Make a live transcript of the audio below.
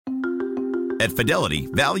At Fidelity,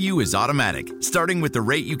 value is automatic, starting with the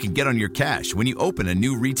rate you can get on your cash when you open a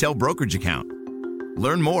new retail brokerage account.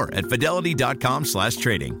 Learn more at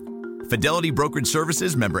fidelity.com/trading. Fidelity Brokerage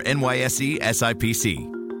Services, member NYSE SIPC.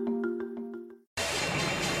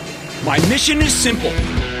 My mission is simple,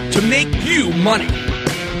 to make you money.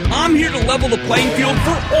 I'm here to level the playing field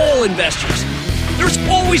for all investors. There's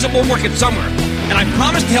always a bull market somewhere, and I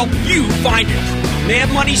promise to help you find it.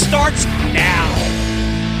 Mad Money starts now.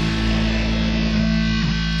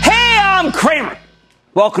 I'm Cramer.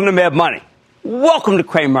 Welcome to Mad Money. Welcome to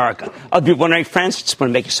Cramerica. I'll be one of my friends. Just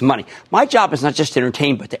want to make you some money. My job is not just to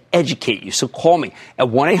entertain, but to educate you. So call me at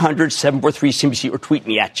 1-800-743-CNBC or tweet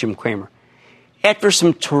me at Jim Cramer. After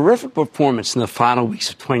some terrific performance in the final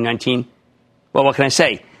weeks of 2019, well, what can I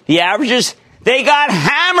say? The averages, they got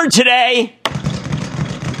hammered today.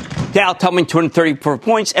 Dow tumbling 234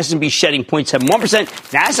 points, S&P shedding 0.71%,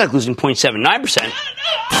 Nasdaq losing 0.79%.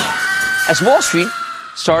 As Wall Street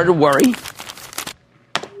started to worry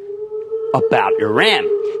about Iran.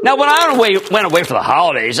 Now, when I went away for the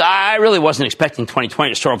holidays, I really wasn't expecting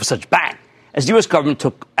 2020 to start off with such a bang, as the U.S. government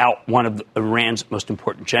took out one of Iran's most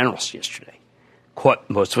important generals yesterday. Caught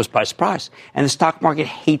most of us by surprise. And the stock market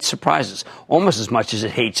hates surprises almost as much as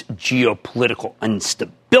it hates geopolitical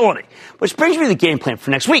instability. Which brings me to the game plan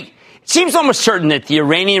for next week. It seems almost certain that the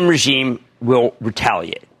Iranian regime will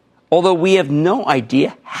retaliate, although we have no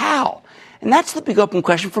idea how. And that's the big open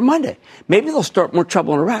question for Monday. Maybe they'll start more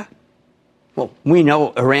trouble in Iraq. Well, we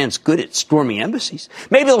know Iran's good at storming embassies.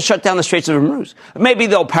 Maybe they'll shut down the Straits of Hormuz. Maybe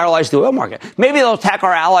they'll paralyze the oil market. Maybe they'll attack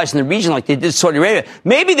our allies in the region like they did Saudi Arabia.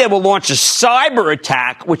 Maybe they will launch a cyber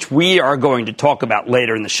attack, which we are going to talk about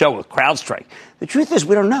later in the show with CrowdStrike. The truth is,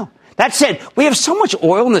 we don't know. That said, we have so much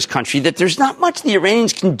oil in this country that there's not much the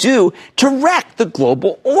Iranians can do to wreck the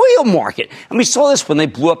global oil market. And we saw this when they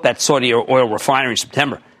blew up that Saudi oil refinery in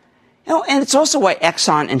September. You know, and it's also why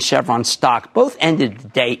Exxon and Chevron stock both ended the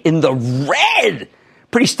day in the red.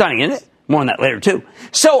 Pretty stunning, isn't it? More on that later, too.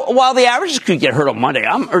 So while the averages could get hurt on Monday,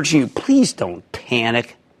 I'm urging you, please don't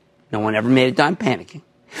panic. No one ever made a dime panicking.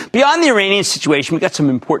 Beyond the Iranian situation, we got some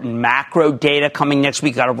important macro data coming next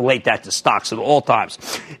week. Got to relate that to stocks at all times.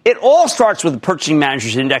 It all starts with the Purchasing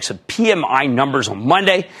Managers Index of PMI numbers on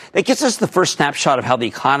Monday. That gets us the first snapshot of how the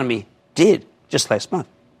economy did just last month.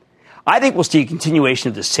 I think we'll see a continuation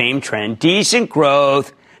of the same trend, decent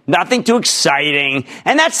growth, nothing too exciting,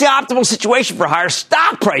 and that's the optimal situation for higher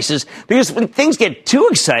stock prices, because when things get too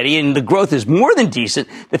exciting and the growth is more than decent,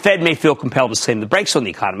 the Fed may feel compelled to slam the brakes on the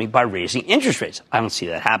economy by raising interest rates. I don't see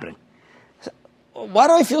that happening. Why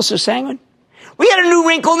do I feel so sanguine? We had a new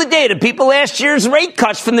wrinkle in the data. People last year's rate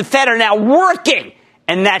cuts from the Fed are now working,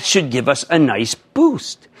 and that should give us a nice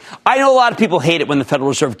boost. I know a lot of people hate it when the Federal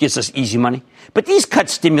Reserve gives us easy money, but these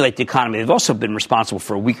cuts stimulate the economy. They've also been responsible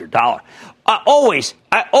for a weaker dollar. I always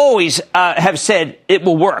have said it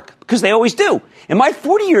will work, because they always do. In my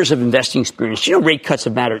 40 years of investing experience, you know, rate cuts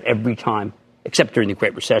have mattered every time, except during the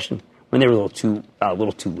Great Recession, when they were a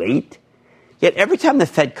little too late. Yet every time the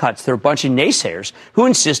Fed cuts, there are a bunch of naysayers who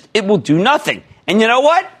insist it will do nothing. And you know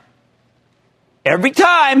what? Every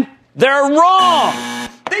time, they're wrong.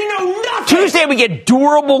 They know nothing. Tuesday, we get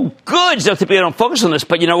durable goods. Now, typically, I don't focus on this,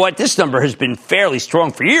 but you know what? This number has been fairly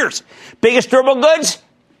strong for years. Biggest durable goods?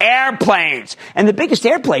 Airplanes. And the biggest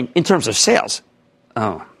airplane in terms of sales?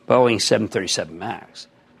 Oh, Boeing 737 MAX.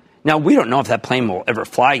 Now, we don't know if that plane will ever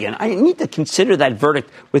fly again. I need to consider that verdict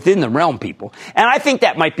within the realm, people. And I think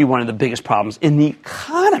that might be one of the biggest problems in the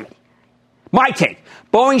economy. My take.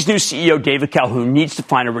 Boeing's new CEO, David Calhoun, needs to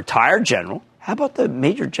find a retired general. How about the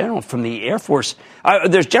major general from the Air Force?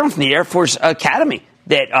 There's a general from the Air Force Academy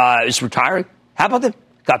that is retiring. How about them?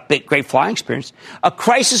 Got great flying experience. A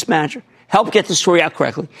crisis manager. Help get the story out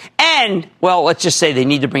correctly. And, well, let's just say they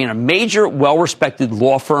need to bring in a major, well-respected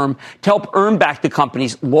law firm to help earn back the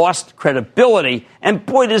company's lost credibility. And,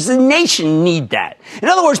 boy, does the nation need that. In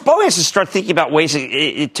other words, Boeing has to start thinking about ways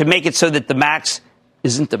to make it so that the MAX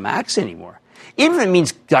isn't the MAX anymore. Even if it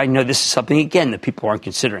means, I know this is something, again, that people aren't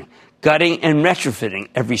considering, gutting and retrofitting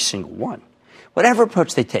every single one. Whatever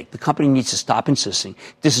approach they take, the company needs to stop insisting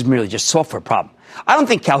this is merely just a software problem. I don't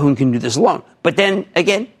think Calhoun can do this alone. But then,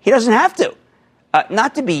 again, he doesn't have to.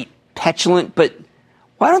 Not to be petulant, but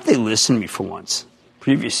why don't they listen to me for once?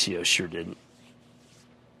 Previous CEOs sure didn't.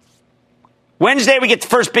 Wednesday, we get the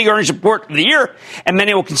first big earnings report of the year, and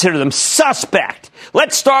many will consider them suspect.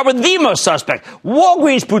 Let's start with the most suspect,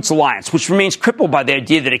 Walgreens Boots Alliance, which remains crippled by the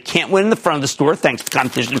idea that it can't win in the front of the store thanks to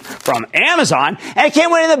competition from Amazon, and it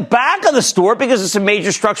can't win in the back of the store because of some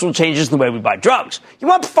major structural changes in the way we buy drugs. You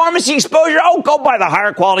want pharmacy exposure? Oh, go buy the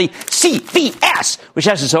higher quality CVS, which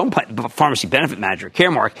has its own pharmacy benefit manager,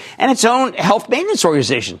 Caremark, and its own health maintenance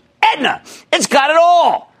organization, Aetna. It's got it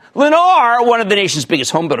all. Lennar, one of the nation's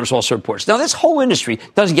biggest home builders, also reports. Now, this whole industry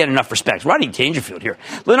doesn't get enough respect. Rodney Dangerfield here.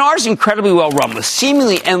 Lennar is incredibly well run with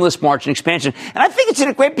seemingly endless margin expansion. And I think it's in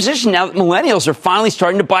a great position now that millennials are finally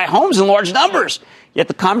starting to buy homes in large numbers. Yet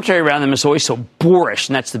the commentary around them is always so boorish,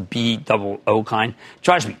 and that's the B-double-O kind. It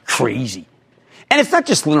drives me crazy. And it's not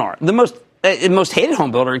just Lennar. The most hated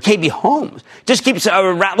home builder, KB Homes, just keeps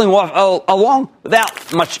rattling off along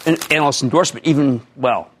without much analyst endorsement, even,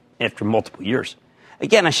 well, after multiple years.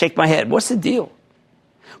 Again, I shake my head. What's the deal?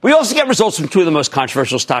 We also get results from two of the most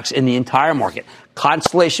controversial stocks in the entire market,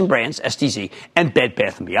 Constellation Brands, STZ, and Bed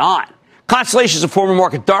Bath & Beyond. Constellation is a former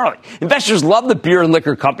market darling. Investors love the beer and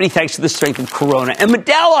liquor company thanks to the strength of Corona and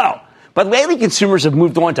Modelo. But lately, consumers have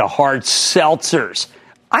moved on to hard seltzers.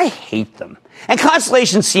 I hate them. And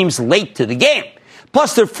Constellation seems late to the game.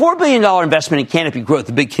 Plus, their $4 billion investment in Canopy Growth,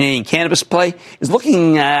 the big Canadian cannabis play, is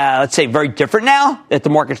looking, let's say, very different now that the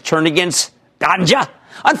market's turned against ganja.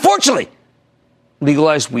 Unfortunately,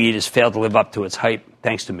 legalized weed has failed to live up to its hype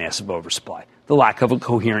thanks to massive oversupply, the lack of a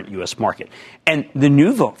coherent U.S. market, and the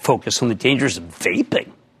new focus on the dangers of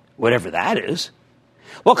vaping, whatever that is.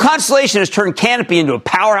 Well, Constellation has turned Canopy into a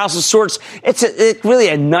powerhouse of sorts. It's really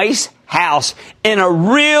a nice house in a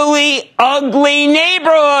really ugly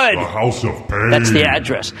neighborhood. The House of Pain. That's the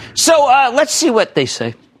address. So let's see what they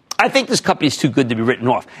say. I think this company is too good to be written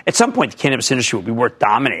off. At some point, the cannabis industry will be worth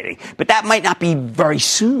dominating, but that might not be very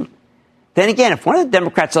soon. Then again, if one of the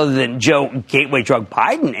Democrats other than Joe Gateway Drug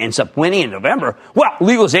Biden ends up winning in November, well,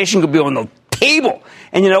 legalization could be on the table.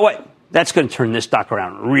 And you know what? That's going to turn this stock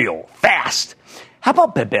around real fast. How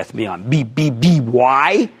about Bed Bath & Beyond?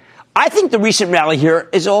 BBBY? I think the recent rally here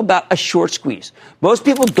is all about a short squeeze. Most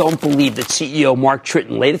people don't believe that CEO Mark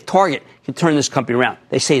Tritton, late at Target, can turn this company around.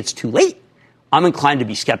 They say it's too late. I'm inclined to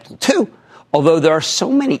be skeptical, too, although there are so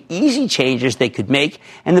many easy changes they could make,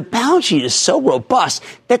 and the balance sheet is so robust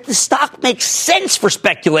that the stock makes sense for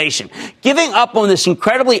speculation. Giving up on this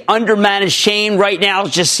incredibly undermanaged chain right now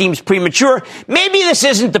just seems premature. Maybe this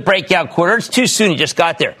isn't the breakout quarter. It's too soon. You just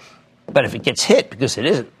got there. But if it gets hit, because it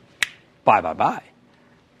isn't, bye.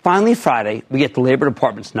 Finally, Friday, we get the Labor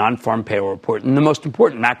Department's non-farm payroll report, and the most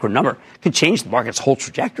important macro number could change the market's whole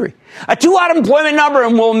trajectory. A 2-out employment number,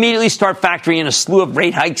 and we'll immediately start factoring in a slew of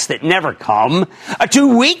rate hikes that never come. A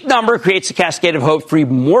 2-week number creates a cascade of hope for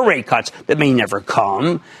even more rate cuts that may never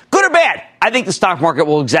come. Good or bad, I think the stock market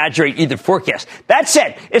will exaggerate either forecast. That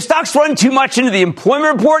said, if stocks run too much into the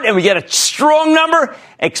employment report and we get a strong number,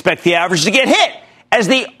 expect the average to get hit. As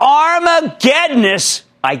the Armageddonists,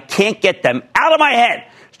 I can't get them out of my head,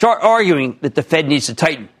 start arguing that the Fed needs to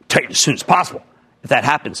tighten as soon as possible. If that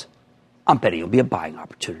happens, I'm betting it'll be a buying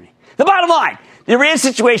opportunity. The bottom line, the Iran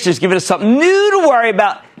situation has given us something new to worry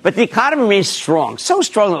about, but the economy remains strong. So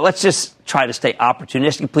strong that let's just try to stay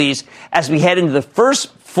opportunistic, please, as we head into the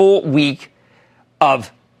first full week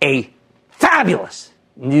of a fabulous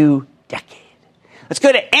new decade. Let's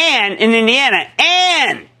go to Ann in Indiana.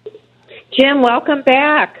 Ann! Jim, welcome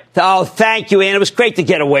back. Oh, thank you, Ann. It was great to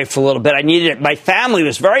get away for a little bit. I needed it. My family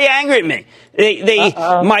was very angry at me.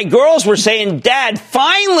 My girls were saying, Dad,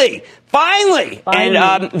 finally.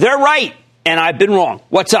 And they're right, and I've been wrong.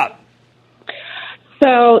 What's up?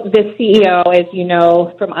 So the CEO, as you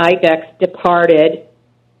know, from IDEX departed.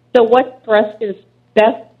 So what thrust is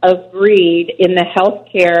best of breed in the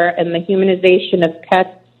healthcare and the humanization of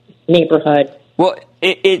pets neighborhood? Well,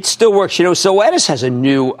 it still works. You know, Zoetis has a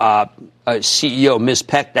new CEO, Ms.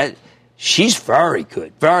 Peck. She's very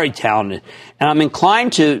good, very talented. And I'm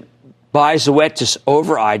inclined to buy Zoetis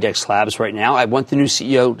over IDEX Labs right now. I want the new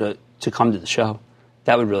CEO to come to the show.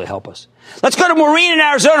 That would really help us. Let's go to Maureen in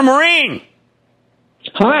Arizona. Maureen.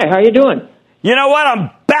 Hi, how you doing? You know what? I'm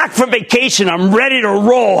back from vacation. I'm ready to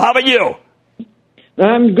roll. How about you?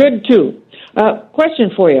 I'm good, too. Question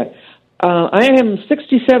for you. I am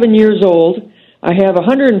 67 years old. I have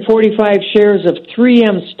 145 shares of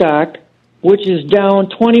 3M stock, which is down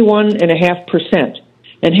 21.5%,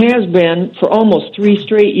 and has been for almost 3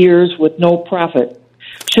 straight years with no profit.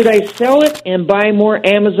 Should I sell it and buy more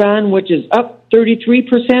Amazon, which is up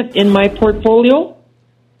 33% in my portfolio?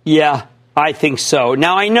 Yeah, I think so.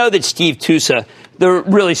 Now, I know that Steve Tusa, the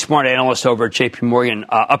really smart analyst over at JP Morgan,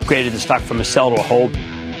 upgraded the stock from a sell to a hold.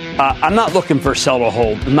 I'm not looking for a sell to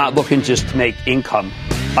hold. I'm not looking just to make income,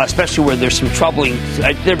 especially where there's some troubling.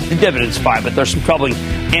 The dividend's fine, but there's some troubling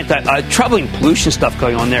pollution stuff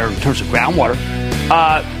going on there in terms of groundwater.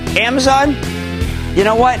 Amazon, you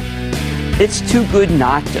know what? It's too good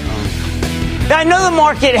not to own. Now, I know the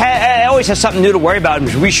market always has something new to worry about,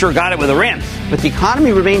 and we sure got it with Iran. But the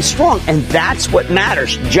economy remains strong, and that's what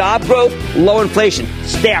matters. Job growth, low inflation,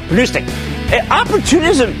 stay opportunistic.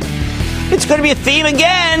 Opportunism, it's going to be a theme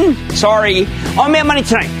again. Sorry. On Mad Money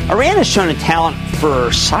tonight, Iran has shown a talent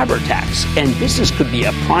for cyber attacks, and business could be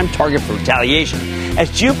a prime target for retaliation. As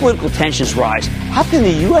geopolitical tensions rise, how can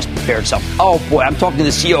the U.S. prepare itself? Oh, boy, I'm talking to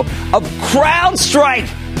the CEO of CrowdStrike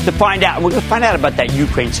to find out. And we're going to find out about that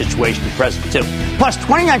Ukraine situation, the president, too. Plus,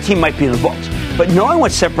 2019 might be in the books. But knowing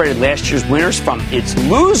what separated last year's winners from its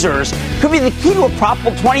losers could be the key to a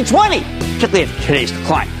profitable 2020, particularly after today's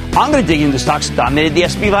decline. I'm going to dig into the stocks that dominated the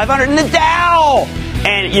S&P 500 and the Dow.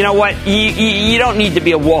 And you know what? You don't need to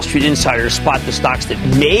be a Wall Street insider to spot the stocks that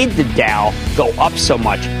made the Dow go up so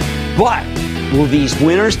much. But will these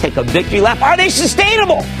winners take a victory lap? Are they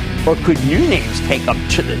sustainable? Or could new names take up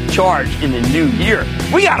the charge in the new year?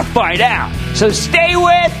 We got to find out. So stay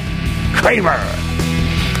with Cramer.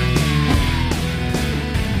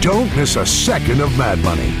 Don't miss a second of Mad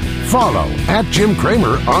Money. Follow @Jim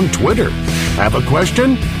Cramer on Twitter. Have a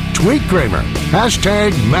question? Tweet Cramer.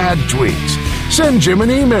 #MadTweets. Send Jim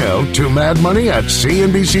an email to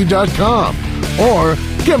madmoney@cnbc.com or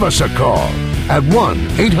give us a call at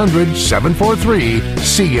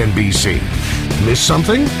 1-800-743-CNBC. Miss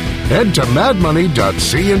something? Head to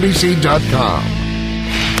madmoney.cnbc.com.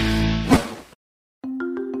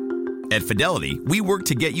 At Fidelity, we work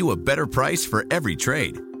to get you a better price for every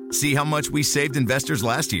trade. See how much we saved investors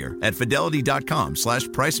last year at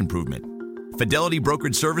fidelity.com/price improvement. Fidelity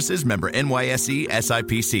Brokerage Services, member NYSE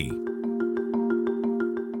SIPC.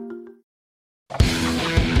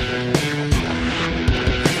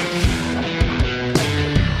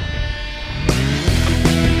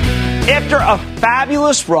 After a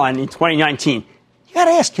fabulous run in 2019, you got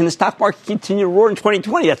to ask, can the stock market continue to roar in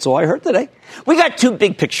 2020? That's all I heard today. We got two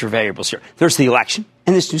big picture variables here. There's the election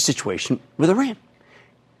and this new situation with Iran.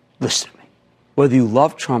 Listen to me. Whether you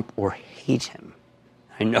love Trump or hate him,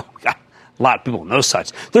 I know a lot of people on those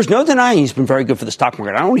sides. There's no denying he's been very good for the stock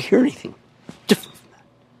market. I don't want to hear anything different from that.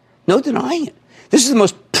 No denying it. This is the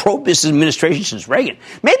most pro-business administration since Reagan.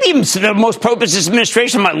 Maybe even the most pro-business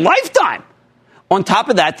administration of my lifetime. On top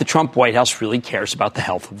of that, the Trump White House really cares about the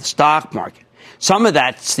health of the stock market. Some of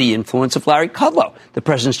that's the influence of Larry Kudlow, the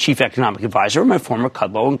president's chief economic advisor, and my former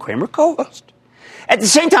Kudlow and Cramer co-host. At the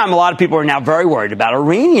same time, a lot of people are now very worried about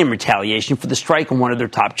Iranian retaliation for the strike on one of their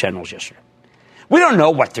top generals yesterday. We don't know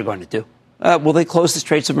what they're going to do. Will they close the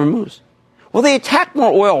Straits of Hormuz? Will they attack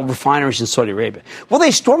more oil refineries in Saudi Arabia? Will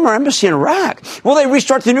they storm our embassy in Iraq? Will they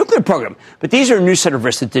restart the nuclear program? But these are a new set of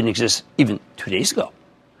risks that didn't exist even 2 days ago.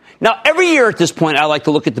 Now, every year at this point, I like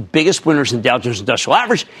to look at the biggest winners in the Dow Jones Industrial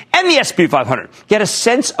Average and the S&P 500, get a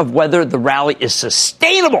sense of whether the rally is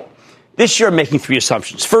sustainable. This year, I'm making three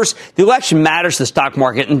assumptions. First, the election matters to the stock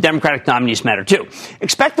market, and Democratic nominees matter, too.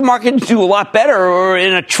 Expect the market to do a lot better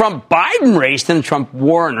in a Trump-Biden race than a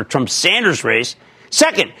Trump-Warren or Trump-Sanders race.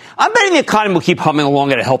 Second, I'm betting the economy will keep humming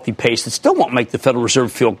along at a healthy pace that still won't make the Federal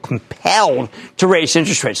Reserve feel compelled to raise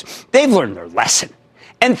interest rates. They've learned their lesson.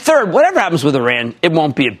 And third, whatever happens with Iran, it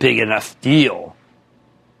won't be a big enough deal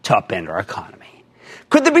to upend our economy.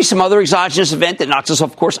 Could there be some other exogenous event that knocks us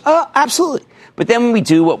off course? Absolutely. But then we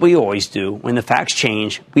do what we always do. When the facts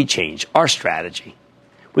change, we change our strategy.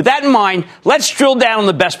 With that in mind, let's drill down on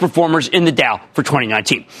the best performers in the Dow for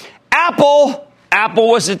 2019. Apple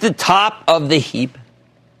was at the top of the heap,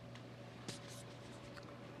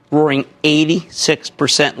 roaring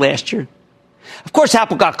 86% last year. Of course,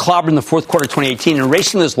 Apple got clobbered in the fourth quarter of 2018, and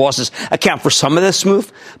erasing those losses account for some of this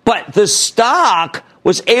move. But the stock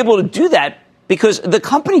was able to do that because the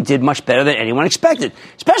company did much better than anyone expected,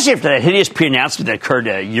 especially after that hideous pre-announcement that occurred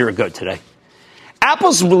a year ago today.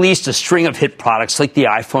 Apple's released a string of hit products like the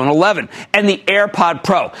iPhone 11 and the AirPod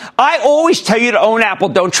Pro. I always tell you to own Apple,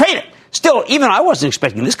 don't trade it. Still, even I wasn't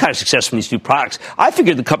expecting this kind of success from these new products. I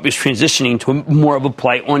figured the company was transitioning to more of a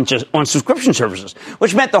play on subscription services,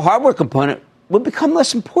 which meant the hardware component would become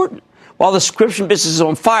less important. While the subscription business is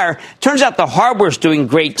on fire, turns out the hardware is doing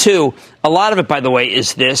great, too. A lot of it, by the way,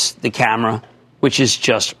 is the camera, which is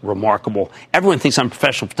just remarkable. Everyone thinks I'm a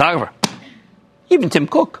professional photographer, even Tim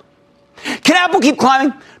Cook. Can Apple keep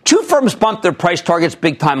climbing? Two firms bumped their price targets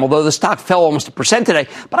big time, although the stock fell almost 1% today,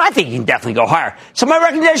 but I think it can definitely go higher. So my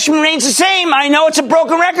recommendation remains the same. I know it's a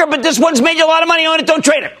broken record, but this one's made you a lot of money on it. Don't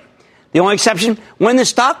trade it. The only exception, when the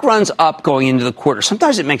stock runs up going into the quarter,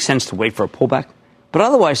 sometimes it makes sense to wait for a pullback. But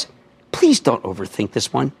otherwise, please don't overthink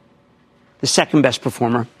this one. The second best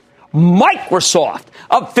performer, Microsoft,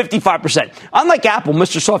 up 55%. Unlike Apple,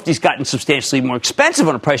 Mr. Softy's gotten substantially more expensive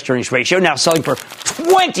on a price-to-earnings ratio, now selling for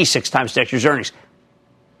 26 times next year's earnings.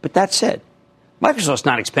 But that said, Microsoft's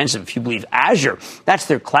not expensive if you believe Azure, that's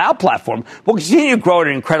their cloud platform, will continue to grow at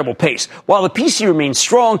an incredible pace, while the PC remains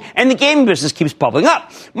strong and the gaming business keeps bubbling up.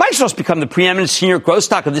 Microsoft's become the preeminent senior growth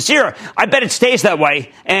stock of this era. I bet it stays that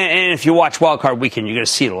way, and if you watch Wildcard Weekend, you're going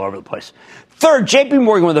to see it all over the place. Third, JP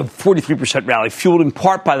Morgan with a 43% rally, fueled in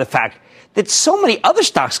part by the fact that so many other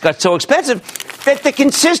stocks got so expensive that the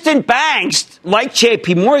consistent banks, like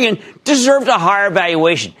JP Morgan, deserved a higher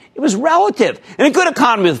valuation. It was relative. In a good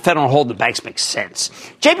economy with the Fed on hold, the banks make sense.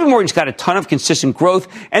 JP Morgan's got a ton of consistent growth,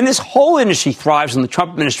 and this whole industry thrives on the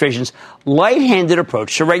Trump administration's light-handed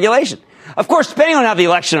approach to regulation. Of course, depending on how the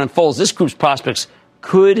election unfolds, this group's prospects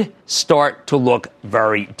could start to look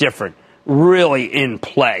very different, really in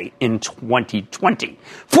play in 2020.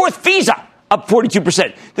 Fourth, Visa, up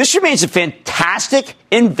 42%. This remains a fantastic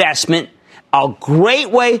investment, a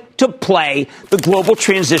great way to play the global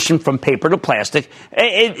transition from paper to plastic.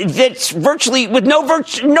 It's virtually with no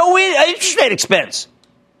interest rate expense.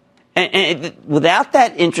 And without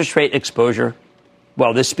that interest rate exposure,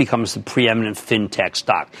 well, this becomes the preeminent fintech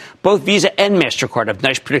stock. Both Visa and MasterCard have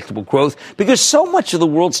nice predictable growth because so much of the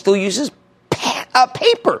world still uses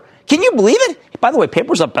paper. Can you believe it? By the way,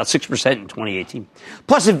 paper's up about 6% in 2018.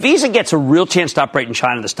 Plus, if Visa gets a real chance to operate in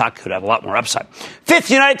China, the stock could have a lot more upside. Fifth,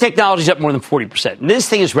 United Technologies up more than 40%. And this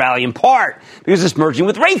thing is rallying in part because it's merging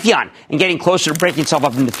with Raytheon and getting closer to breaking itself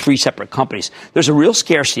up into three separate companies. There's a real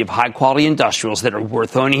scarcity of high-quality industrials that are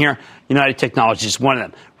worth owning here. United Technologies is one of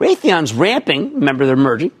them. Raytheon's ramping, remember they're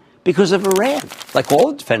merging, because of Iran, like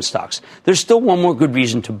all the defense stocks. There's still one more good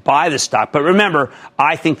reason to buy the stock. But remember,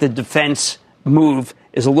 I think the defense move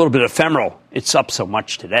is a little bit ephemeral. It's up so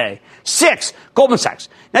much today. 6, Goldman Sachs.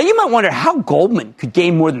 Now, you might wonder how Goldman could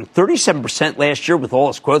gain more than 37% last year with all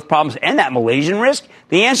its growth problems and that Malaysian risk.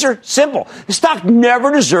 The answer, simple. The stock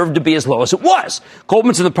never deserved to be as low as it was.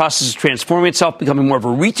 Goldman's in the process of transforming itself, becoming more of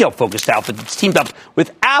a retail-focused outfit that's teamed up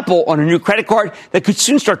with Apple on a new credit card that could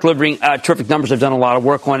soon start delivering terrific numbers. I've done a lot of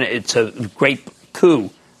work on it. It's a great coup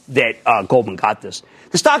that Goldman got this.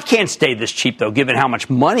 The stock can't stay this cheap, though, given how much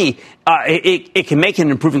money it can make in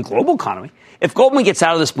an improving global economy. If Goldman gets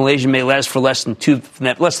out of this, Malaysia may last for less than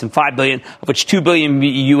 $5 billion, of which $2 billion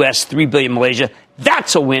U.S., $3 billion Malaysia.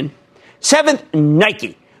 That's a win. 7th,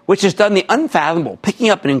 Nike, which has done the unfathomable, picking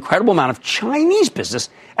up an incredible amount of Chinese business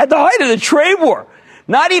at the height of the trade war.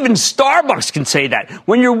 Not even Starbucks can say that.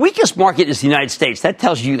 When your weakest market is the United States, that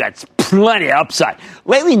tells you that's plenty of upside.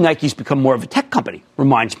 Lately, Nike's become more of a tech company.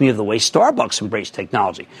 Reminds me of the way Starbucks embraced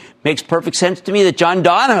technology. Makes perfect sense to me that John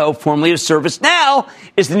Donahoe, formerly of ServiceNow,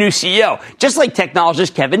 is the new CEO. Just like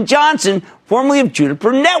technologist Kevin Johnson, formerly of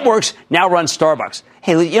Juniper Networks, now runs Starbucks.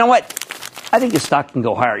 Hey, you know what? I think the stock can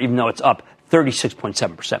go higher, even though it's up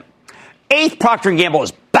 36.7%. 8th, Procter & Gamble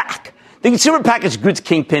is back. The consumer packaged goods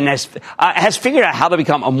kingpin has figured out how to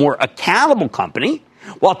become a more accountable company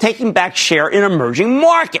while taking back share in emerging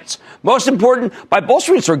markets. Most important, by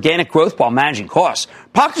bolstering its organic growth while managing costs.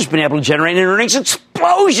 Procter's been able to generate an earnings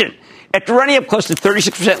explosion. After running up close to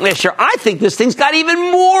 36% last year, I think this thing's got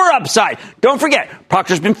even more upside. Don't forget,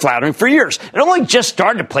 Procter's been floundering for years. It only just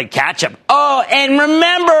started to play catch-up. Oh, and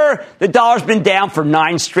remember, the dollar's been down for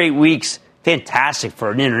 9 straight weeks. Fantastic for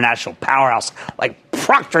an international powerhouse like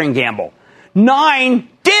Procter & Gamble. 9,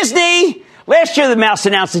 Disney. Last year, the mouse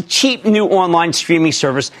announced a cheap new online streaming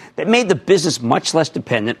service that made the business much less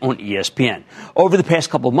dependent on ESPN. Over the past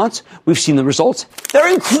couple of months, we've seen the results.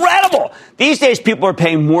 They're incredible. These days, people are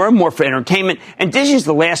paying more and more for entertainment, and Disney's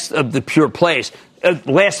the last of the pure plays,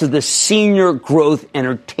 last of the senior growth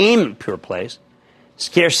entertainment pure plays.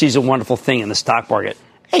 Scarcity is a wonderful thing in the stock market.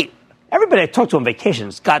 Hey, everybody I talked to on vacation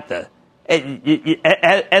has got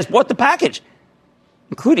has bought the package,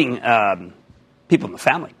 including people in the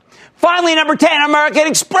family. Finally, number 10, American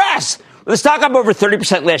Express. With the stock up over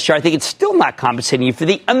 30% last year, I think it's still not compensating you for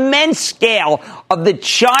the immense scale of the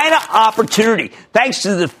China opportunity, thanks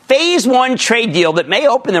to the Phase 1 trade deal that may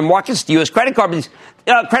open their markets to U.S. credit card companies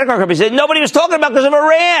that nobody was talking about because of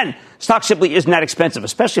Iran. Stock simply isn't that expensive,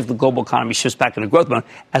 especially if the global economy shifts back into growth mode,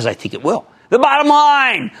 as I think it will. The bottom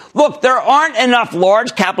line, look, there aren't enough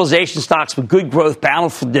large capitalization stocks with good growth,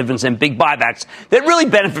 bountiful dividends, and big buybacks that really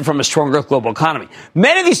benefit from a stronger global economy.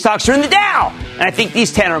 Many of these stocks are in the Dow, and I think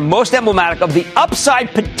these 10 are most emblematic of the upside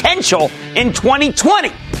potential in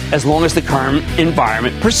 2020, as long as the current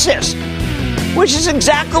environment persists, which is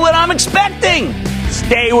exactly what I'm expecting.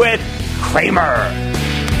 Stay with Cramer.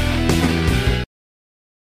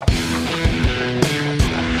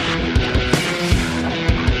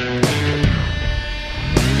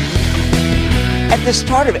 At the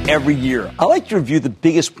start of every year, I like to review the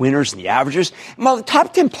biggest winners and the averages. And while the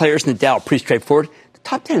top 10 players in the Dow are pretty straightforward, the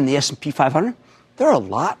top 10 in the S&P 500, they're a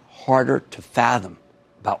lot harder to fathom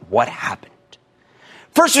about what happened.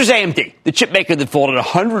 First, there's AMD, the chip maker that folded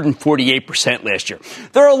 148% last year.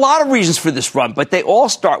 There are a lot of reasons for this run, but they all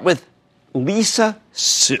start with Lisa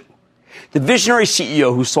Su, the visionary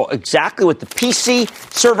CEO who saw exactly what the PC,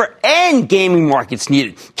 server, and gaming markets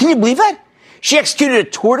needed. Can you believe that? She executed a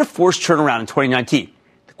tour-de-force turnaround in 2019.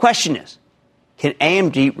 The question is, can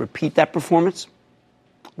AMD repeat that performance?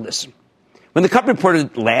 Listen, when the company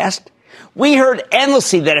reported last, we heard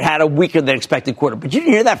endlessly that it had a weaker than expected quarter, but you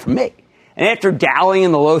didn't hear that from me. And after dallying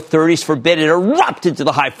in the low 30s for a bit, it erupted to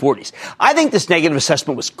the high 40s. I think this negative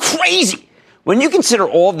assessment was crazy. When you consider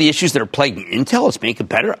all of the issues that are plaguing Intel, its main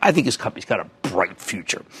competitor, I think this company's got a bright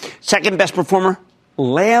future. Second best performer,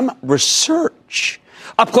 Lam Research,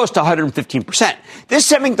 up close to 115%. This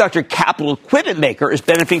semiconductor capital equipment maker is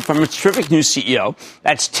benefiting from its terrific new CEO,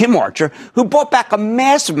 that's Tim Archer, who bought back a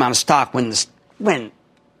massive amount of stock when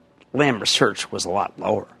Lam Research was a lot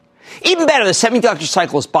lower. Even better, the semiconductor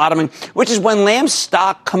cycle is bottoming, which is when Lam's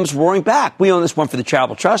stock comes roaring back. We own this one for the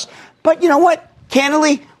Charitable Trust. But you know what?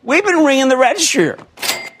 Candidly, we've been ringing the register here,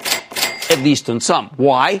 at least on some.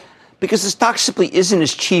 Why? Because the stock simply isn't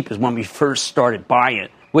as cheap as when we first started buying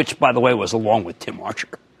it, which, by the way, was along with Tim Archer.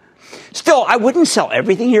 Still, I wouldn't sell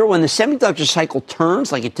everything here. When the semiconductor cycle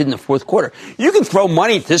turns like it did in the fourth quarter, you can throw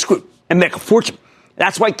money at this group and make a fortune.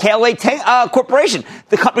 That's why KLA Corporation,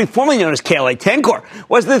 the company formerly known as KLA Tencor,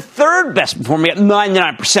 was the third best performing at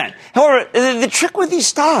 99%. However, the trick with these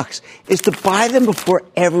stocks is to buy them before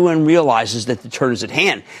everyone realizes that the turn is at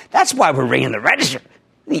hand. That's why we're ringing the register.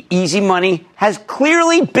 The easy money has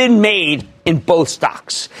clearly been made in both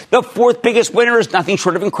stocks. The fourth biggest winner is nothing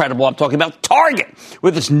short of incredible. I'm talking about Target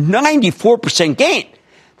with its 94% gain.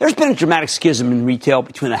 There's been a dramatic schism in retail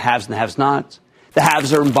between the haves and the have-nots. The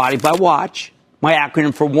haves are embodied by Watch, my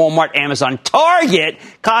acronym for Walmart, Amazon, Target,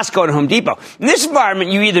 Costco, and Home Depot. In this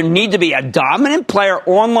environment, you either need to be a dominant player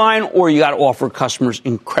online or you got to offer customers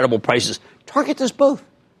incredible prices. Target does both.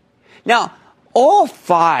 Now, all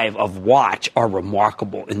five of Watch are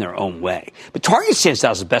remarkable in their own way. But Target stands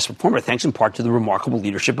out as the best performer thanks in part to the remarkable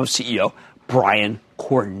leadership of CEO Brian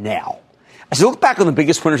Cornell. As I look back on the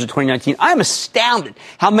biggest winners of 2019, I'm astounded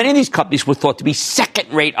how many of these companies were thought to be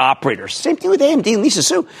second-rate operators. Same thing with AMD and Lisa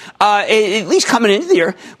Su. At least coming into the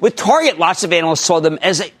year, with Target, lots of analysts saw them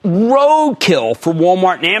as a roadkill for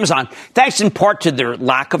Walmart and Amazon, thanks in part to their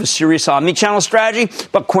lack of a serious omni-channel strategy.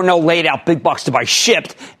 But Cornell laid out big bucks to buy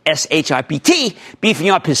Shipt, SHIPT, beefing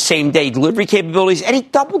up his same-day delivery capabilities, and he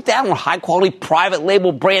doubled down on high-quality private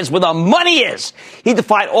label brands where the money is. He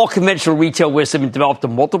defied all conventional retail wisdom and developed a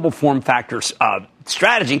multiple form factor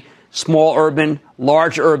strategy, small urban,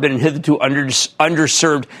 large urban, and hitherto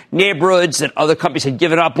underserved neighborhoods that other companies had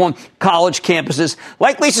given up on, college campuses.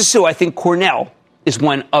 Like Lisa Su, I think Cornell is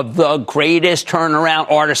one of the greatest turnaround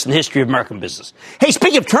artists in the history of American business. Hey,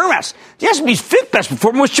 speaking of turnarounds, the S&P's fifth best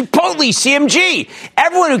performer was Chipotle, CMG.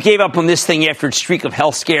 Everyone who gave up on this thing after its streak of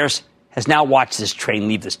health scares has now watched this train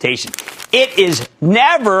leave the station. It is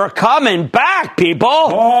never coming back, people.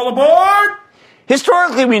 All aboard!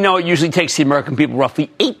 Historically, we know it usually takes the American people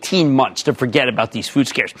roughly 18 months to forget about these food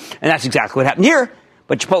scares. And that's exactly what happened here.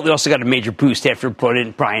 But Chipotle also got a major boost after it brought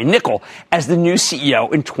in Brian Niccol as the new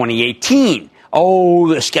CEO in 2018.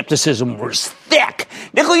 Oh, the skepticism was thick.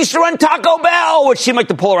 Niccol used to run Taco Bell, which seemed like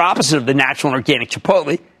the polar opposite of the natural and organic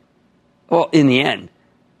Chipotle. Well, in the end,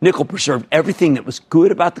 Niccol preserved everything that was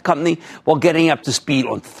good about the company while getting up to speed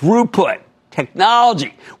on throughput,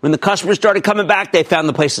 technology. When the customers started coming back, they found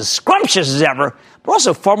the place as scrumptious as ever, but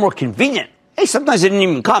also far more convenient. Hey, sometimes they didn't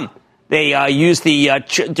even come. They used the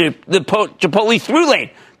Chipotle through lane,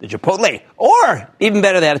 the Chipotle, or even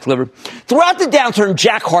better, they had it delivered. Throughout the downturn,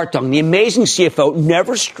 Jack Hartung, the amazing CFO,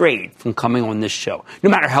 never strayed from coming on this show, no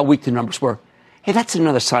matter how weak the numbers were. Hey, that's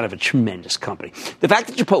another sign of a tremendous company. The fact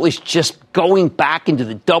that Chipotle is just going back into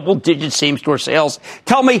the double-digit same-store sales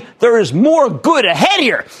tell me there is more good ahead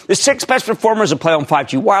here. The sixth best performer is a play on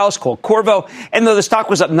 5G wireless called Qorvo, and though the stock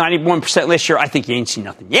was up 91% last year, I think you ain't seen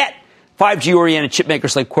nothing yet. 5G-oriented chip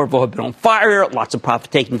makers like Qorvo have been on fire, lots of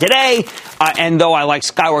profit-taking today, and though I like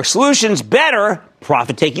Skyworks Solutions better,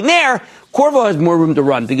 profit-taking there, Qorvo has more room to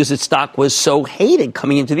run because its stock was so hated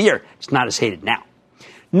coming into the year. It's not as hated now.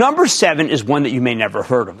 Number 7 is one that you may never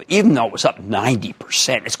heard of, even though it was up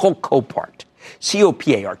 90%. It's called Copart,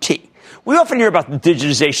 C-O-P-A-R-T. We often hear about the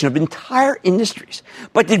digitization of entire industries.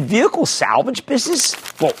 But did vehicle salvage business,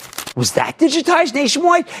 well, was that digitized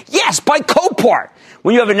nationwide? Yes, by Copart.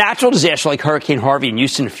 When you have a natural disaster like Hurricane Harvey in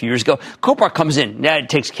Houston a few years ago, Copart comes in. Now it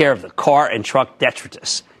takes care of the car and truck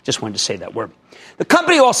detritus. Just wanted to say that word. The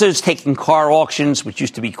company also is taking car auctions, which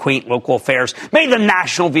used to be quaint local affairs, made them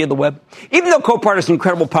national via the web. Even though Copart is an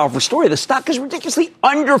incredible, powerful story, the stock is ridiculously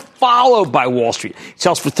underfollowed by Wall Street. It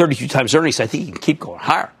sells for 32 times earnings. I think it can keep going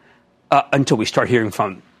higher until we start hearing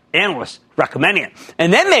from analysts recommending it.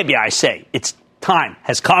 And then maybe I say its time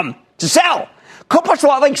has come to sell. Copart's a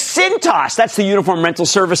lot like Cintas. That's the uniform rental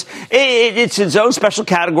service. It's its own special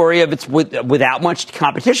category of its without much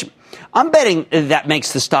competition. I'm betting that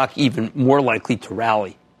makes the stock even more likely to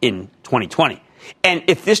rally in 2020. And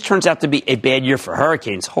if this turns out to be a bad year for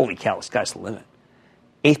hurricanes, holy cow, the sky's the limit.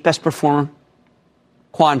 Eighth best performer,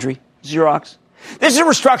 Quandary, Xerox. This is a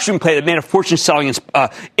restructuring play that made a fortune selling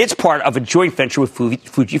its part of a joint venture with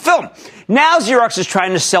Fujifilm. Now Xerox is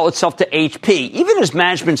trying to sell itself to HP, even as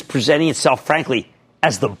management's presenting itself, frankly,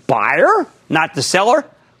 as the buyer, not the seller.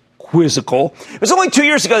 Quizzical. It was only 2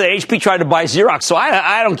 years ago that HP tried to buy Xerox, so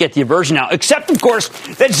I don't get the aversion now, except, of course,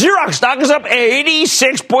 that Xerox stock is up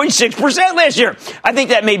 86.6% last year. I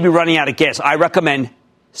think that may be running out of gas. I recommend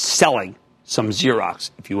selling some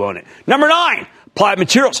Xerox if you own it. Number 9, Applied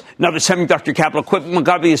Materials, another semiconductor capital equipment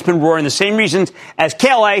company that's been roaring the same reasons as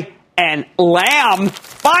KLA and Lam.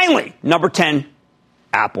 Finally, number 10,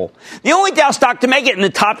 Apple. The only Dow stock to make it in the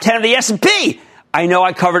top 10 of the S&P. I know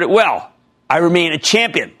I covered it well. I remain a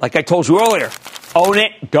champion, like I told you earlier. Own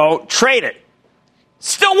it, don't trade it.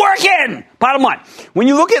 Still working! Bottom line, when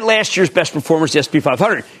you look at last year's best performers, the S&P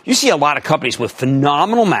 500, you see a lot of companies with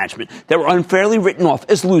phenomenal management that were unfairly written off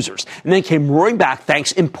as losers and then came roaring back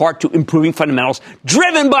thanks in part to improving fundamentals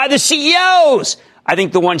driven by the CEOs. I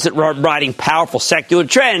think the ones that are riding powerful secular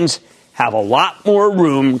trends have a lot more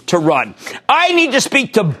room to run. I need to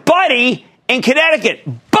speak to Buddy in Connecticut.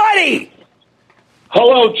 Buddy!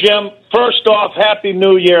 Hello, Jim. First off, Happy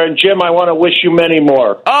New Year. And, Jim, I want to wish you many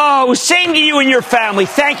more. Oh, same to you and your family.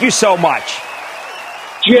 Thank you so much.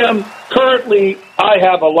 Jim, currently I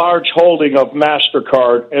have a large holding of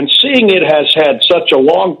MasterCard, and seeing it has had such a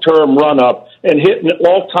long-term run-up and hitting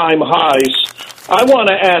all-time highs, I want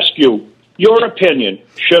to ask you, your opinion.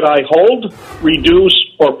 Should I hold, reduce,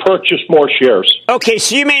 or purchase more shares? Okay,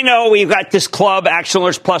 so you may know we've got this club,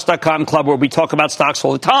 ActionAlertsPlus.com club, where we talk about stocks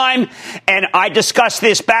all the time. And I discussed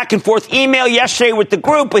this back and forth email yesterday with the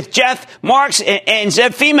group, with Jeff Marks and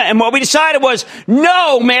Zev Fema. And what we decided was,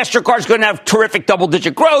 no, MasterCard's going to have terrific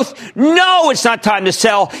double-digit growth. No, it's not time to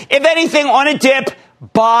sell. If anything, on a dip,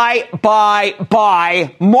 buy.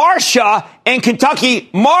 Marcia in Kentucky.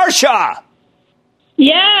 Marcia!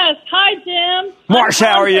 Yes. Hi, Jim. Marcia,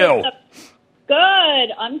 how are you?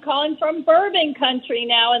 Good. I'm calling from Bourbon Country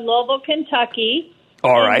now in Louisville, Kentucky.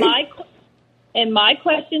 All right. And my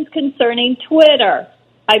question's concerning Twitter.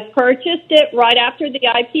 I purchased it right after the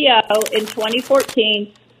IPO in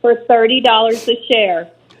 2014 for $30 a share.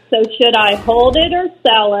 So should I hold it or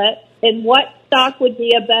sell it? And what stock would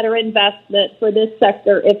be a better investment for this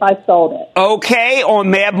sector if I sold it? Okay. On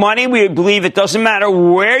Mad Money, we believe it doesn't matter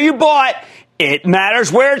where you bought. It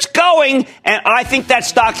matters where it's going, and I think that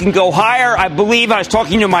stock can go higher. I believe I was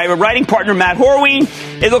talking to my writing partner, Matt Horween.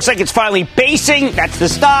 It looks like it's finally basing. That's the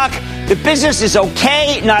stock. The business is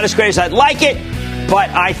okay, not as great as I'd like it,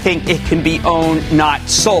 but I think it can be owned, not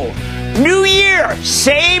sold. New year,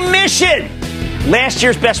 same mission. Last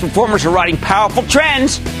year's best performers are riding powerful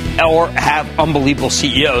trends or have unbelievable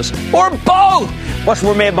CEOs, or both. What's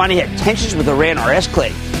more, Mad Money had tensions with Iran or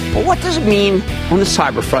escalate. But what does it mean on the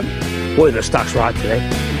cyber front? Boy, the stocks were hot today.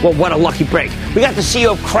 Well, what a lucky break. We got the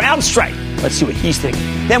CEO of CrowdStrike. Let's see what he's thinking.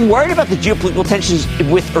 Then worried about the geopolitical tensions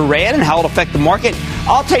with Iran and how it'll affect the market.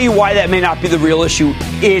 I'll tell you why that may not be the real issue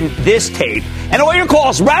in this tape. And all your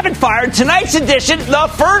calls rapid fire. Tonight's edition,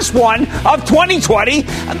 the first one of 2020,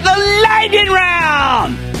 the lightning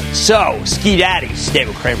round. So, Ski Daddy,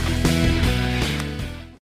 David Cramer.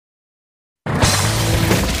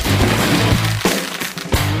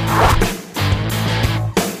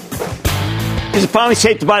 Is it finally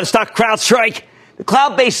safe to buy the stock CrowdStrike? The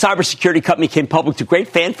cloud-based cybersecurity company came public to great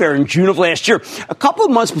fanfare in June of last year, a couple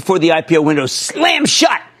of months before the IPO window slammed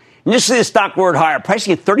shut. Initially, the stock roared higher,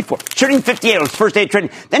 pricing at $34, trading $58 on its first day of trading,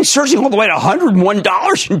 then surging all the way to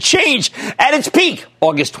 $101 and change at its peak,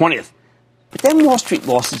 August 20th. But then Wall Street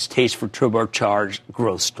lost its taste for turbocharged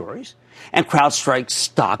growth stories. and CrowdStrike's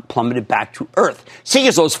stock plummeted back to earth, seeing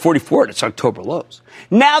as low as 44 at its October lows.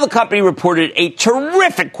 Now the company reported a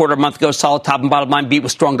terrific quarter a month ago, solid top and bottom line beat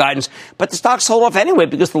with strong guidance, but the stock sold off anyway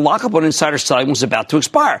because the lockup on insider selling was about to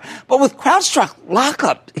expire. But with CrowdStrike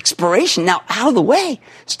lockup expiration now out of the way,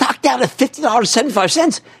 stock down to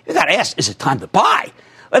 $50.75, you got to ask, is it time to buy?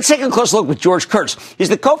 Let's take a close look with George Kurtz. He's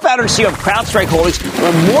the co-founder and CEO of CrowdStrike Holdings.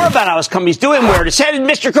 Learn more about how his company's doing, where it's headed.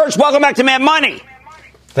 Mr. Kurtz, welcome back to Mad Money.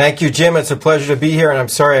 Thank you, Jim. It's a pleasure to be here, and I'm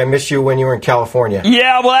sorry I missed you when you were in California.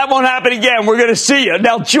 Yeah, well, that won't happen again. We're going to see you.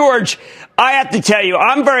 Now, George, I have to tell you,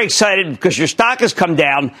 I'm very excited because your stock has come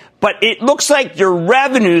down, but it looks like your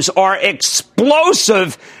revenues are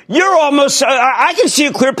explosive. You're almost, I can see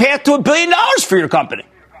a clear path to $1 billion for your company.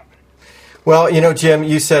 Well, Jim,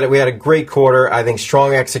 you said it. We had a great quarter. I think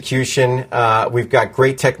strong execution. We've got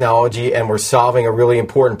great technology, and we're solving a really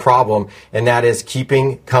important problem, and that is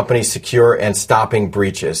keeping companies secure and stopping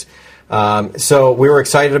breaches. So we were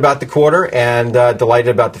excited about the quarter and delighted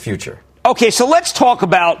about the future. Okay, so let's talk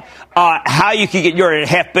about how you can get your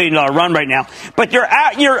 $500 million run right now. But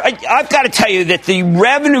I've got to tell you that the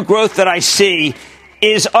revenue growth that I see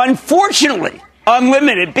is unfortunately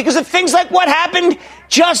unlimited because of things like what happened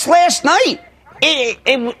just last night.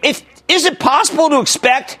 Is it possible to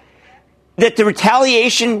expect that the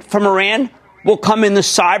retaliation from Iran will come in the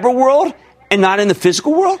cyber world and not in the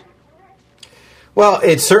physical world? Well,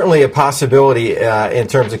 it's certainly a possibility in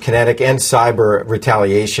terms of kinetic and cyber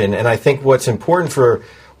retaliation. And I think what's important for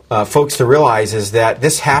folks to realize is that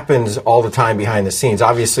this happens all the time behind the scenes.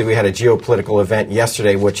 Obviously, we had a geopolitical event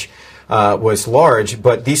yesterday, which was large,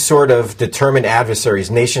 but these sort of determined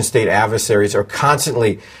adversaries, nation-state adversaries, are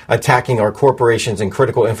constantly attacking our corporations and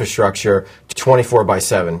critical infrastructure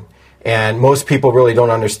 24/7. And most people really don't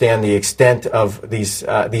understand the extent of these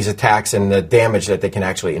attacks and the damage that they can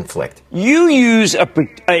actually inflict. You use a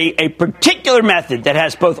particular method that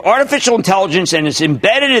has both artificial intelligence and is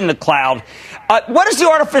embedded in the cloud. What does the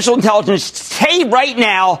artificial intelligence say right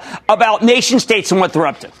now about nation-states and what they're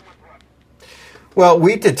up to? Well,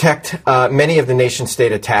 we detect many of the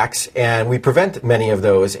nation-state attacks, and we prevent many of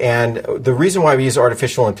those. And the reason why we use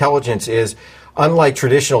artificial intelligence is, unlike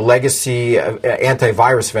traditional legacy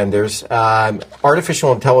antivirus vendors,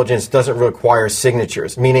 artificial intelligence doesn't require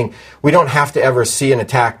signatures, meaning we don't have to ever see an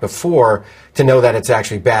attack before to know that it's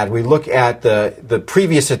actually bad. We look at the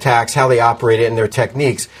previous attacks, how they operated, and their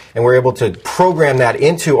techniques, and we're able to program that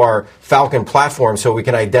into our Falcon platform so we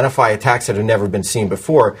can identify attacks that have never been seen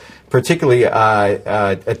before, particularly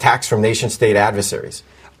attacks from nation-state adversaries.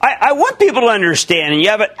 I want people to understand, and you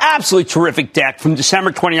have an absolutely terrific deck from December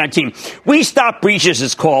 2019. We Stop Breaches,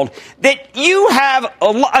 it's called, that you have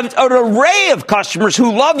an array of customers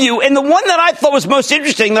who love you. And the one that I thought was most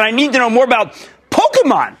interesting that I need to know more about,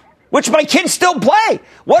 Pokemon, which my kids still play.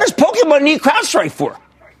 What does Pokemon need CrowdStrike for?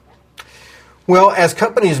 Well, as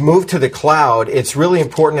companies move to the cloud, it's really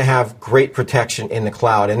important to have great protection in the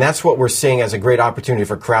cloud. And that's what we're seeing as a great opportunity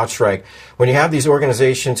for CrowdStrike. When you have these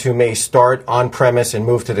organizations who may start on-premise and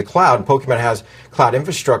move to the cloud, Pokemon has cloud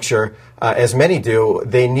infrastructure, as many do,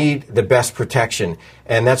 they need the best protection.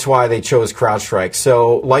 And that's why they chose CrowdStrike.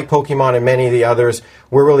 So like Pokemon and many of the others,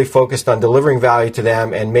 we're really focused on delivering value to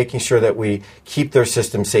them and making sure that we keep their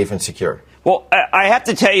system safe and secure. Well, I have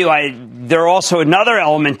to tell you, there are also another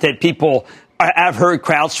element that people I've heard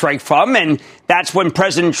CrowdStrike from, and that's when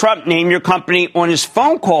President Trump named your company on his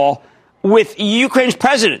phone call with Ukraine's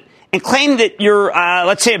president and claimed that you're,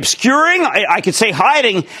 let's say, obscuring, I could say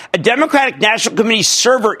hiding, a Democratic National Committee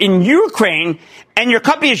server in Ukraine, and your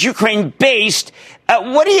company is Ukraine-based.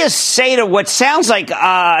 What do you say to what sounds like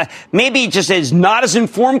maybe just as not as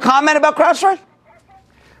informed comment about CrowdStrike?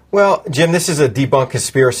 Well, Jim, this is a debunked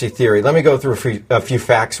conspiracy theory. Let me go through a few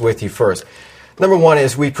facts with you first. Number one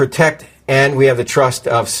is we protect and we have the trust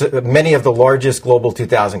of many of the largest Global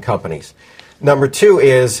 2000 companies. Number two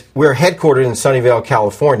is we're headquartered in Sunnyvale,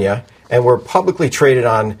 California, and we're publicly traded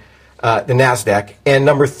on the NASDAQ. And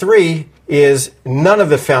number three is none of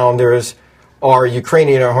the founders are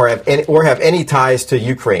Ukrainian or have any ties to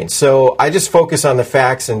Ukraine. So I just focus on the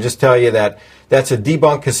facts and just tell you that that's a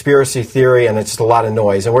debunked conspiracy theory, and it's just a lot of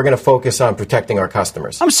noise. And we're going to focus on protecting our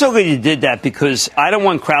customers. I'm so glad you did that because I don't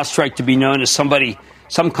want CrowdStrike to be known as some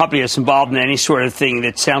company that's involved in any sort of thing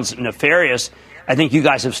that sounds nefarious. I think you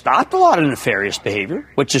guys have stopped a lot of nefarious behavior,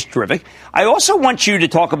 which is terrific. I also want you to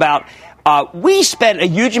talk about, we spent a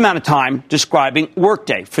huge amount of time describing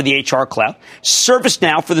Workday for the HR cloud,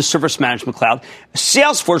 ServiceNow for the service management cloud,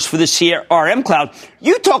 Salesforce for the CRM cloud.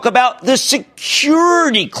 You talk about the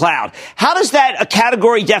security cloud. How does that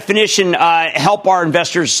category definition help our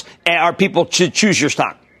investors, our people to choose your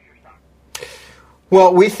stock?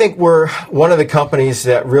 Well, we think we're one of the companies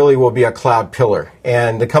that really will be a cloud pillar.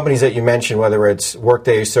 And the companies that you mentioned, whether it's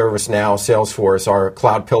Workday, ServiceNow, Salesforce, are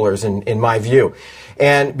cloud pillars in my view.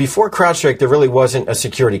 And before CrowdStrike, there really wasn't a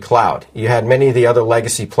security cloud. You had many of the other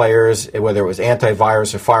legacy players, whether it was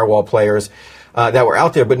antivirus or firewall players, that were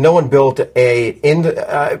out there, but no one built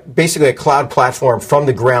basically a cloud platform from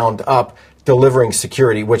the ground up, delivering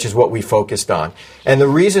security, which is what we focused on. And the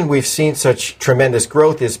reason we've seen such tremendous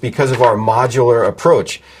growth is because of our modular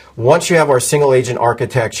approach. Once you have our single agent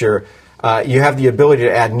architecture, you have the ability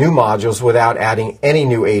to add new modules without adding any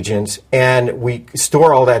new agents, and we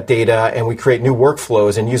store all that data and we create new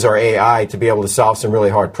workflows and use our AI to be able to solve some really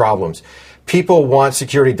hard problems. People want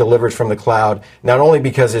security delivered from the cloud, not only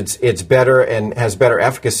because it's better and has better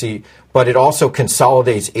efficacy, but it also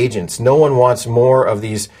consolidates agents. No one wants more of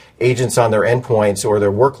these agents on their endpoints or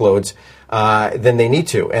their workloads than they need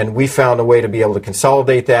to. And we found a way to be able to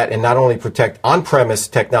consolidate that and not only protect on-premise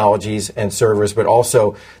technologies and servers, but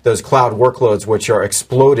also those cloud workloads, which are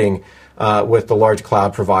exploding with the large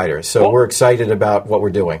cloud providers. So we're excited about what we're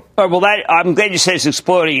doing. All right, well, I'm glad you say it's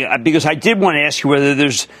exploding, because I did want to ask you whether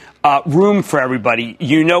there's room for everybody.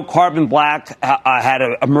 You know, Carbon Black had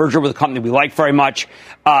a merger with a company we like very much.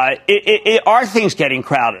 Are things getting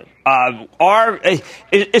crowded?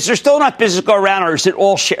 Is there still enough business to go around, or is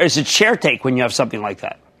it share take when you have something like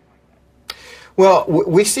that? Well,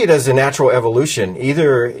 we see it as a natural evolution.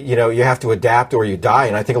 Either, you have to adapt or you die.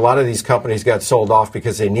 And I think a lot of these companies got sold off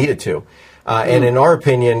because they needed to. And in our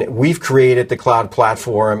opinion, we've created the cloud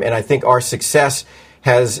platform. And I think our success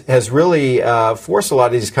has really forced a lot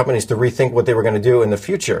of these companies to rethink what they were going to do in the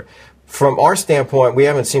future. From our standpoint, we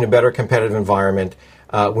haven't seen a better competitive environment.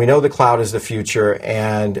 We know the cloud is the future,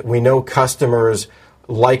 and we know customers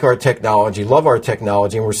like our technology, love our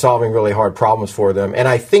technology, and we're solving really hard problems for them. And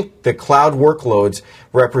I think the cloud workloads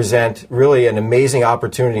represent really an amazing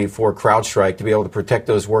opportunity for CrowdStrike to be able to protect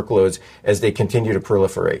those workloads as they continue to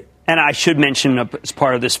proliferate. And I should mention, as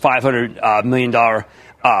part of this $500 million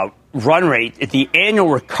run rate, the annual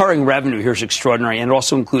recurring revenue here is extraordinary, and it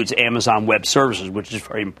also includes Amazon Web Services, which is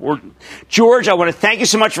very important. George, I want to thank you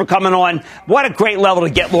so much for coming on. What a great level to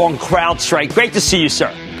get long CrowdStrike. Great to see you,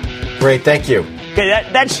 sir. Great, thank you. Okay,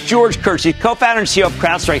 that's George Kersey, co-founder and CEO of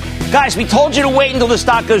CrowdStrike. Guys, we told you to wait until the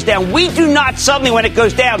stock goes down. We do not suddenly, when it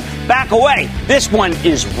goes down, back away. This one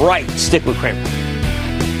is right. Stick with Cramer.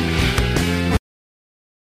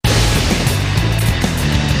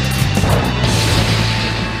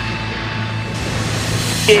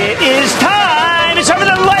 It is time. It's time for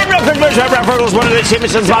the light round. One of the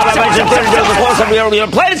Simpsons.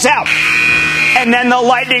 Play this out. And then the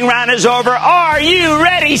lightning round is over. Are you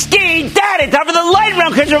ready, Ski Daddy? Time for the lightning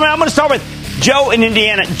round. I'm going to start with Joe in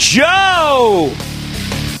Indiana. Joe!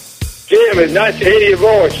 Jim, it's nice to hear your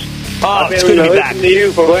voice. Oh, it's good to be back. I've been listening to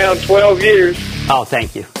you for around 12 years. Oh,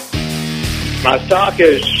 thank you. My stock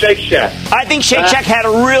is Shake Shack. I think Shake Shack had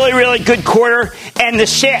a really, really good quarter, and the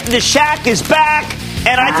Shack is back,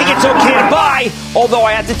 and I think it's okay to buy, although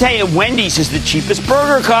I have to tell you, Wendy's is the cheapest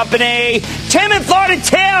burger company. Tim in Florida.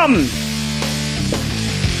 Tim!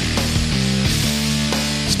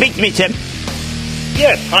 Speak to me, Tim.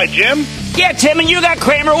 Yes. Hi, Jim. Yeah, Tim, and you got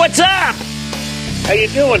Cramer. What's up? How you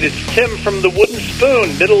doing? It's Tim from the Wooden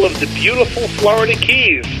Spoon, middle of the beautiful Florida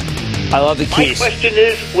Keys. I love the Keys. My question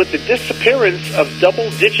is, with the disappearance of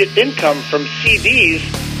double-digit income from CDs,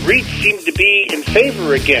 REITs seem to be in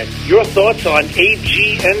favor again. Your thoughts on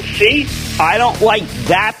AGNC? I don't like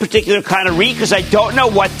that particular kind of REIT because I don't know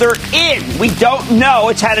what they're in. We don't know.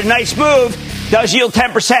 It's had a nice move. Does yield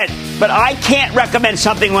 10%. But I can't recommend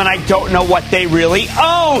something when I don't know what they really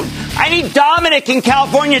own. I need Dominic in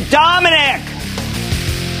California. Dominic!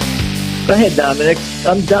 Go ahead, Dominic.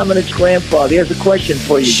 I'm Dominic's grandfather. Here's a question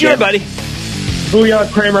for you, Sure, Jim. buddy.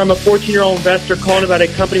 Booyah, Cramer. I'm a 14-year-old investor calling about a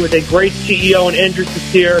company with a great CEO and Andrew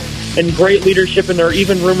Cecere and great leadership, and there are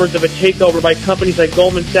even rumors of a takeover by companies like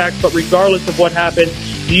Goldman Sachs. But regardless of what happens,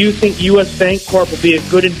 do you think U.S. Bank Corp will be a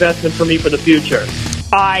good investment for me for the future?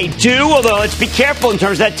 I do, although let's be careful in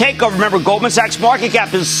terms of that takeover. Remember, Goldman Sachs market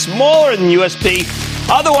cap is smaller than USP.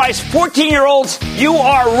 Otherwise, 14-year-olds, you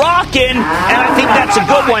are rocking, and I think that's a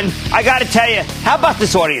good one. I got to tell you, how about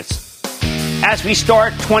this audience? As we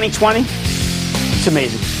start 2020, it's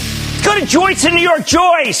amazing. Let's go to Joyce in New York.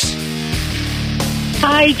 Joyce!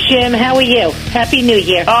 Hi, Jim. How are you? Happy New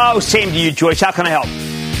Year. Oh, same to you, Joyce. How can I help?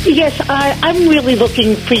 Yes, I'm really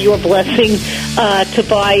looking for your blessing to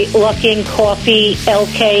buy Luckin Coffee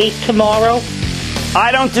LK tomorrow.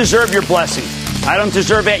 I don't deserve your blessing. I don't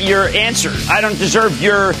deserve your answer. I don't deserve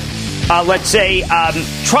your, let's say,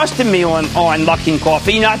 trust in me on Luckin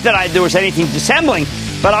Coffee. Not that there was anything dissembling,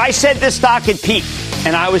 but I said this stock had peaked.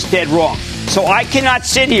 and I was dead wrong. So I cannot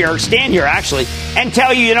stand here actually, and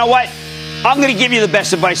tell you, you know what? I'm going to give you the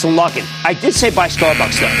best advice on Luckin. I did say buy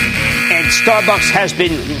Starbucks, though. And Starbucks has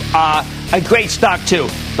been a great stock, too.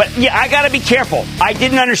 But, yeah, I got to be careful. I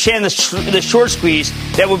didn't understand the short squeeze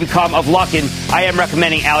that would become of Luckin. I am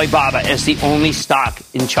recommending Alibaba as the only stock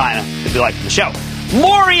in China to be like the show.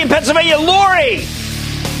 Lori in Pennsylvania. Lori!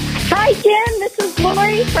 Hi, Jim. This is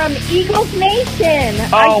Lori from Eagles Nation.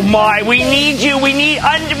 Oh, my. We need you. We need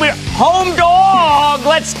home dog.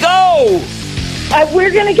 Let's go.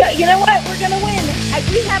 We're going to go. You know what? We're going to win.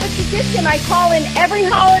 We have a tradition. I call in every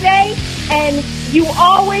holiday, and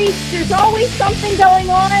there's always something going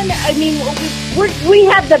on. I mean, we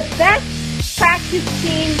have the best practice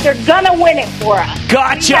team. They're going to win it for us.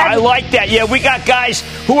 Gotcha. I like that. Yeah, we got guys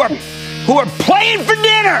who are playing for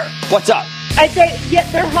dinner. What's up? I say, yeah,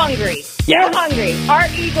 they're hungry. Yeah. They're hungry. Our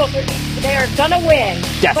Eagles, they are going to win.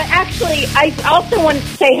 Yeah. But actually, I also want to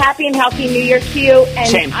say happy and healthy New Year to you. And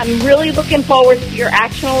same. I'm really looking forward to your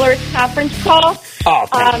Action Alerts conference call. Oh,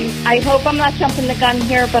 thank you. I hope I'm not jumping the gun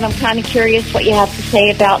here, but I'm kind of curious what you have to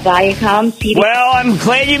say about Viacom. Well, I'm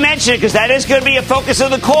glad you mentioned it because that is going to be a focus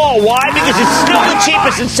of the call. Why? Because it's still the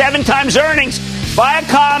cheapest and 7 times earnings.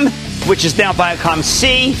 Viacom, which is now Viacom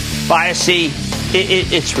C, Viac.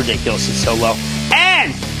 It's ridiculous. It's so low.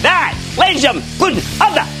 And that, ladies and gentlemen,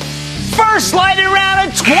 of the first lightning round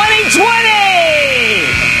of 2020!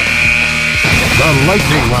 The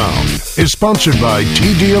Lightning Round is sponsored by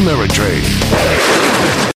TD Ameritrade.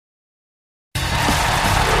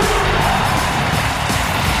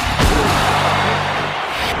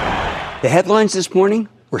 The headlines this morning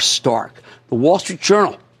were stark. The Wall Street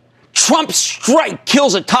Journal. Trump strike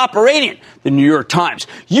kills a top Iranian. The New York Times.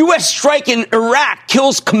 U.S. strike in Iraq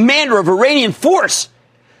kills commander of Iranian force.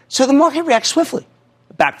 So the market reacts swiftly.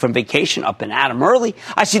 Back from vacation, up and at 'em early.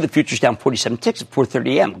 I see the futures down 47 ticks at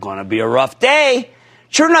 4:30 a.m. Going to be a rough day.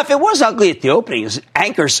 Sure enough, it was ugly at the opening as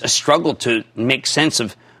anchors struggled to make sense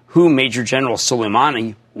of who Major General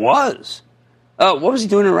Soleimani was. What was he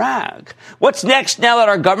doing in Iraq? What's next now that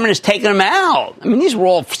our government has taken him out? I mean, these were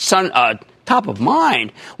all top of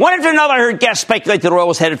mind. One after another, I heard guests speculate that oil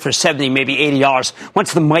was headed for $70, maybe $80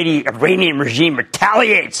 once the mighty Iranian regime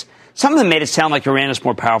retaliates. Some of them made it sound like Iran is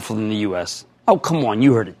more powerful than the U.S. Oh, come on,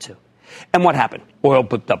 you heard it too. And what happened? Oil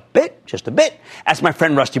booked up just a bit. As my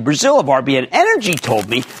friend Rusty Brazil of RBN Energy told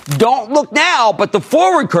me, don't look now, but the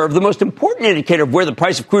forward curve, the most important indicator of where the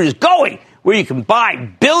price of crude is going, where you can buy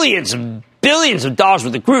billions of dollars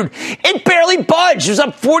worth of crude, it barely budged. It was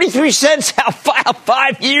up 43 cents out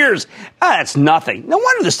 5 years. That's nothing. No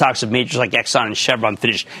wonder the stocks of majors like Exxon and Chevron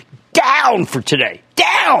finished down for today.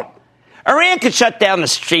 Down! Iran could shut down the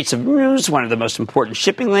Straits of Hormuz, one of the most important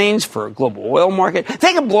shipping lanes for a global oil market.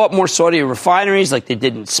 They could blow up more Saudi refineries like they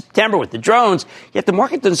did in September with the drones, yet the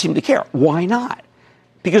market doesn't seem to care. Why not?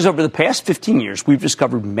 Because over the past 15 years, we've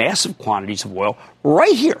discovered massive quantities of oil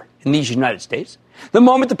right here in these United States. The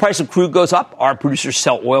moment the price of crude goes up, our producers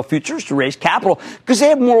sell oil futures to raise capital because they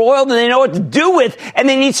have more oil than they know what to do with, and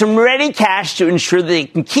they need some ready cash to ensure that they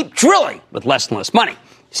can keep drilling with less and less money.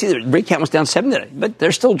 See, the rig count was down 7 today, but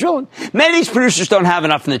they're still drilling. Many of these producers don't have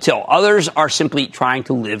enough in the till. Others are simply trying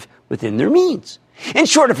to live within their means. In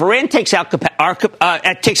short, if Iran takes out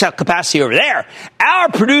capacity over there, our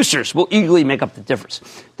producers will eagerly make up the difference.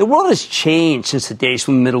 The world has changed since the days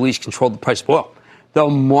when the Middle East controlled the price of oil. The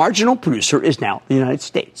marginal producer is now the United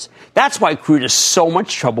States. That's why crude has so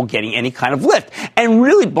much trouble getting any kind of lift and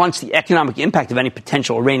really blunts the economic impact of any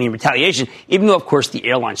potential Iranian retaliation, even though, of course, the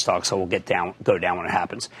airline stocks will go down when it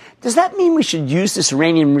happens. Does that mean we should use this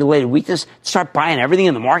Iranian-related weakness to start buying everything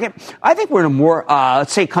in the market? I think we're in a more,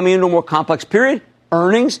 coming into a more complex period.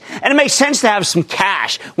 Earnings, and it makes sense to have some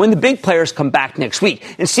cash when the big players come back next week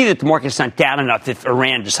and see that the market's not down enough if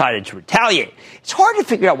Iran decided to retaliate. It's hard to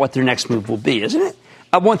figure out what their next move will be, isn't it?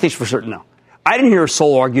 One thing's for certain, though. I didn't hear a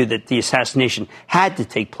soul argue that the assassination had to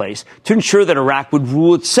take place to ensure that Iraq would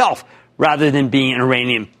rule itself rather than being an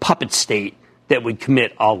Iranian puppet state that would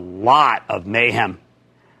commit a lot of mayhem.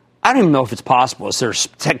 I don't even know if it's possible, as there are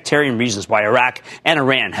sectarian reasons why Iraq and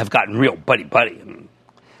Iran have gotten real buddy-buddy.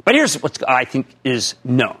 But here's what I think is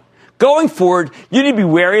known. Going forward, you need to be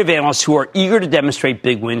wary of analysts who are eager to demonstrate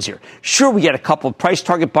big wins here. Sure, we get a couple of price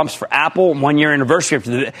target bumps for Apple, 1 year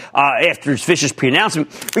anniversary after its vicious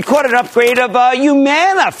pre-announcement. We caught an upgrade of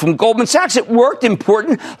Humana from Goldman Sachs. It worked,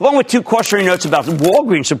 important, along with 2 cautionary notes about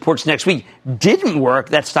Walgreens reports next week. Didn't work.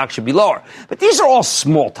 That stock should be lower. But these are all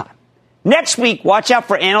small time. Next week, watch out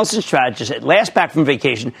for analysts and strategists at last back from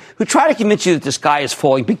vacation who try to convince you that the sky is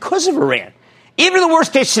falling because of Iran. Even in the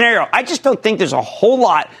worst-case scenario, I just don't think there's a whole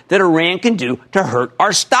lot that Iran can do to hurt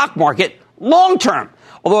our stock market long term.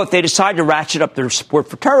 Although if they decide to ratchet up their support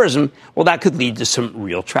for terrorism, well, that could lead to some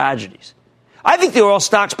real tragedies. I think the oil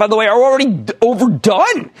stocks, by the way, are already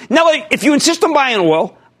overdone. Now, if you insist on buying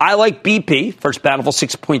oil, I like BP, First Bountiful,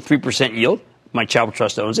 6.3% yield. My Chapel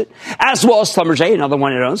Trust owns it, as well as Schlumberger, another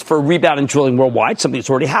one it owns, for a rebound in drilling worldwide, something that's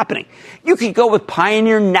already happening. You could go with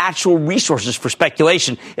Pioneer Natural Resources for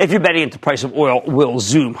speculation if you're betting that the price of oil will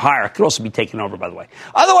zoom higher. It could also be taken over, by the way.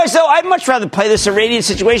 Otherwise, though, I'd much rather play this Iranian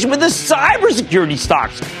situation with the cybersecurity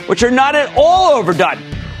stocks, which are not at all overdone,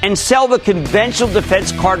 and sell the conventional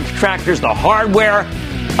defense contractors, the hardware,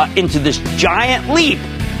 into this giant leap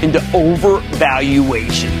into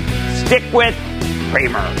overvaluation. Stick with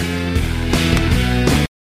Cramer.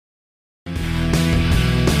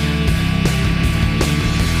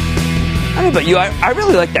 I don't know about you, I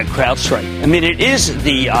really like that CrowdStrike. I mean, it's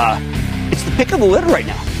the pick of the litter right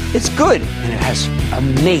now. It's good, and it has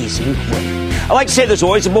amazing growth. I like to say there's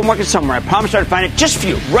always a bull market somewhere. I promise I'll find it just for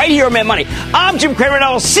you, right here on Mad Money. I'm Jim Cramer, and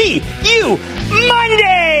I will see you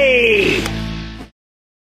Monday!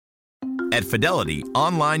 At Fidelity,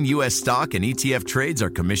 online U.S. stock and ETF trades are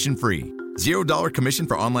commission-free. $0 commission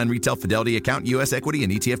for online retail Fidelity account, U.S. equity,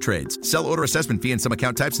 and ETF trades. Sell order assessment fee and some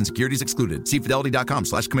account types and securities excluded. See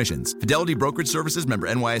Fidelity.com/commissions. Fidelity Brokerage Services, member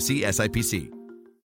NYSE SIPC.